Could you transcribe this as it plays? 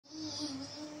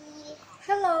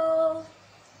Hello!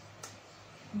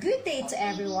 Good day to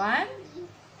everyone.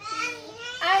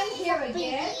 I'm here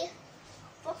again.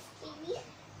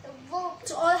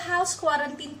 To all house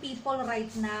quarantine people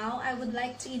right now, I would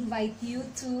like to invite you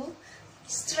to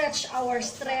stretch our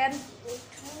strength.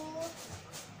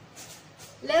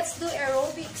 Let's do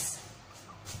aerobics.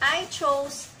 I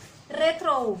chose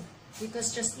retro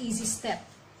because just easy step.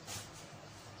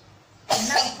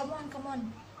 Now, come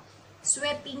on.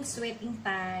 Sweating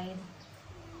time.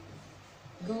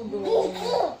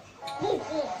 Go.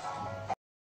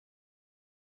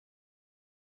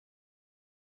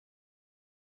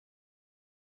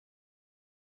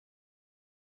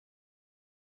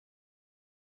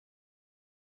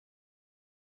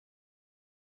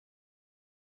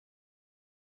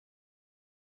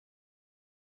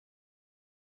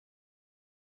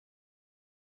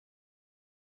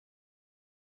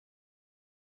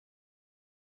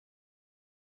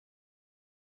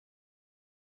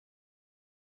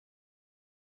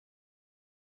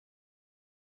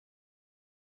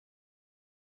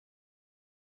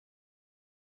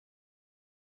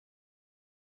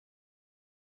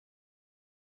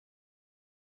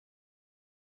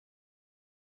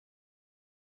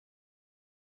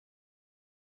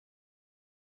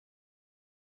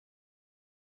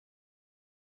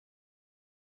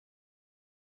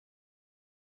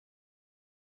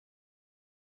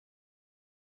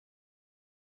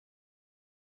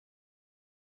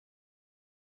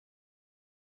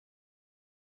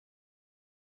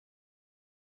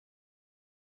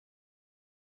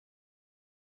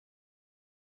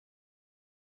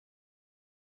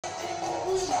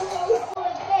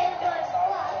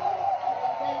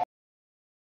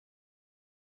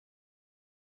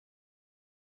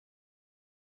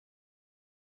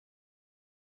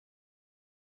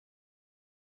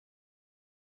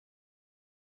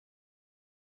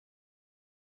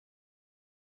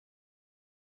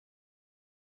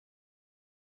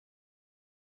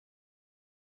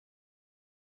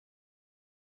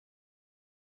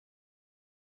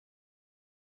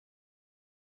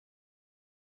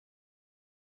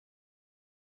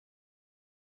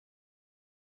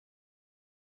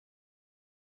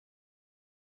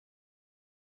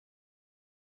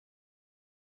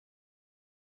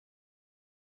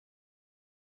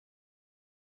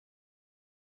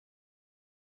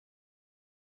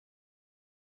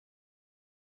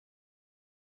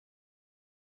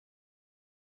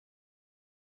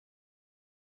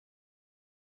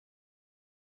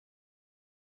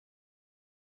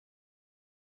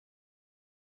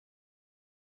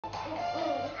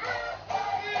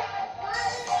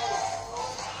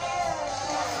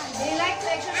 They like to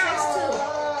exercise too.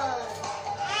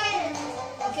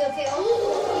 Okay.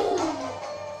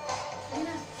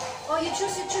 Oh, you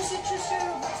choose your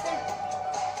what's that?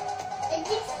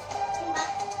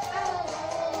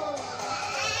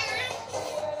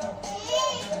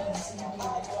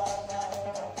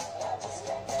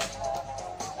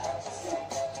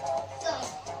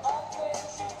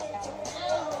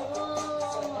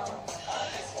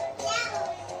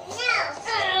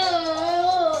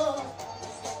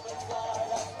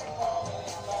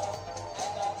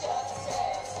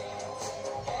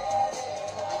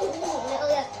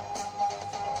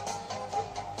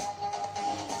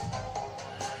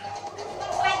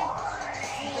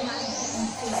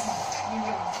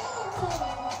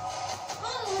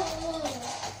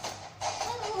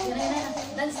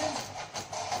 Dance.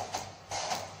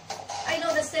 I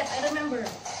know the step. I remember.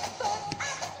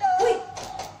 Wait.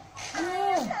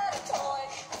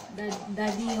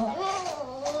 Daddy.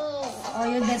 Oh,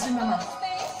 you dance with mama.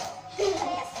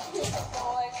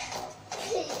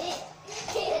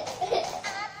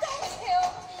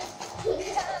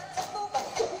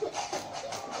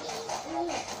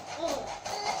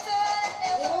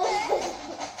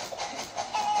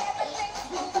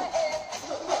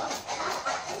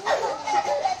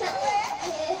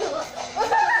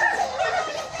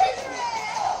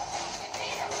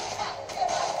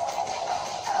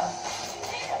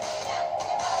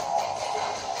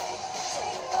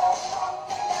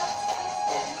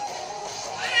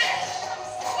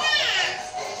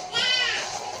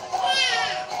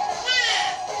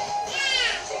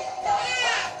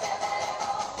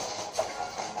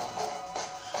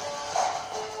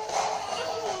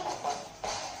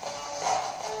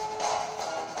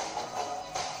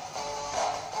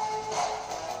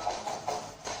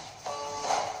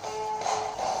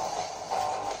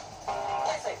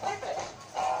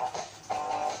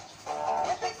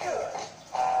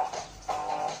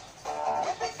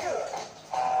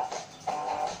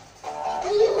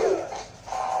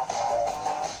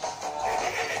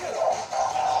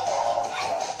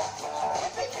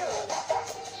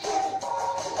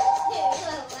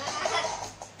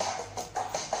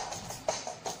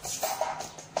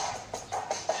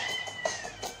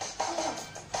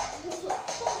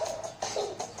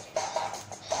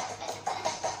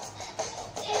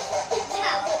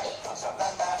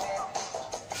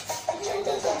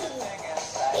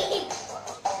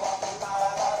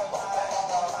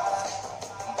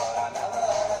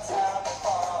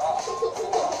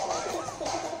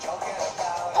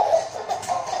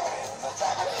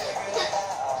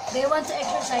 They want to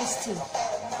exercise too.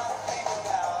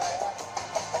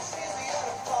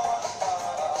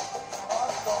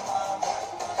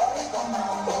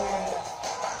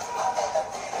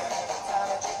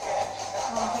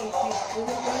 Okay, we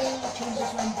will change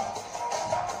this one.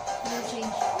 We will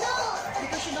change. No!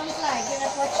 Because you don't like, you're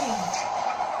not watching.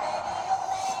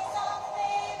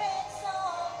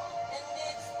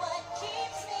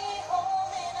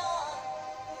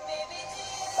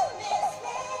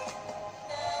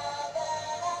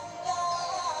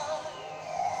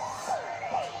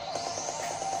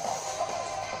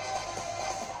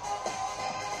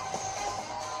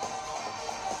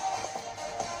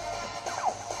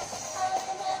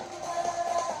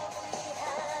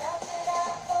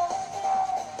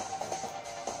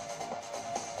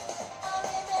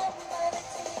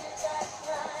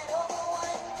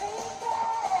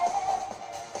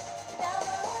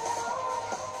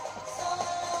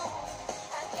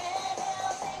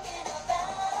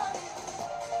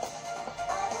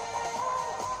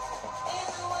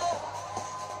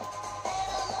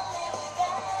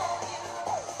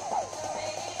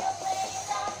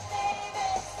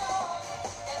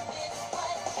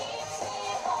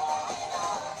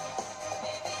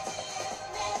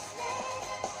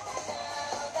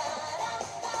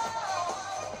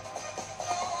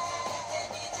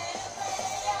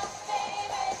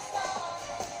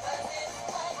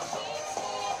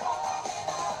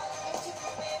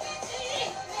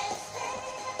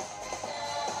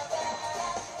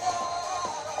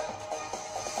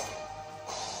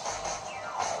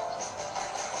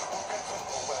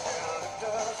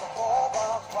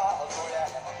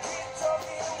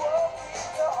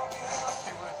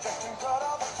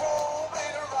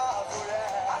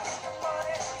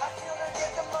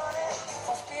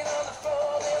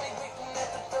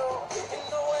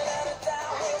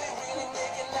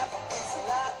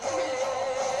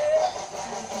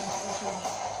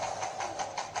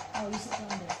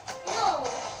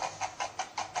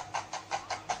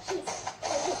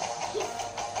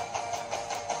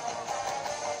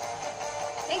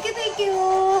 Thank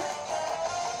you.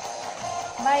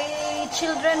 My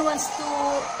children wants to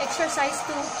exercise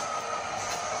too.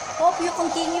 Hope you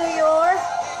continue your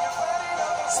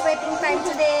sweating time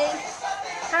today.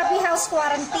 Happy house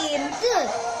quarantine.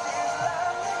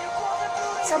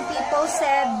 Some people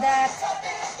said that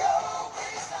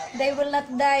they will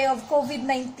not die of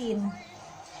COVID-19.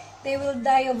 They will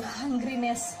die of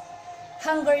hungriness.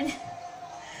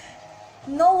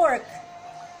 No work.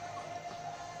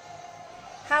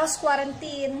 House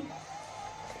quarantine.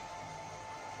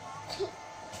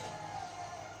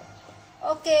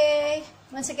 Okay.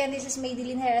 Once again, this is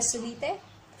Maydelene Gerez Sulite.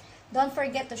 Don't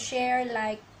forget to share,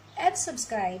 like, and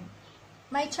subscribe.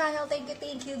 My channel, thank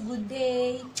you. Good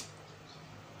day.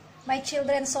 My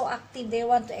children so active. They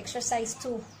want to exercise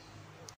too.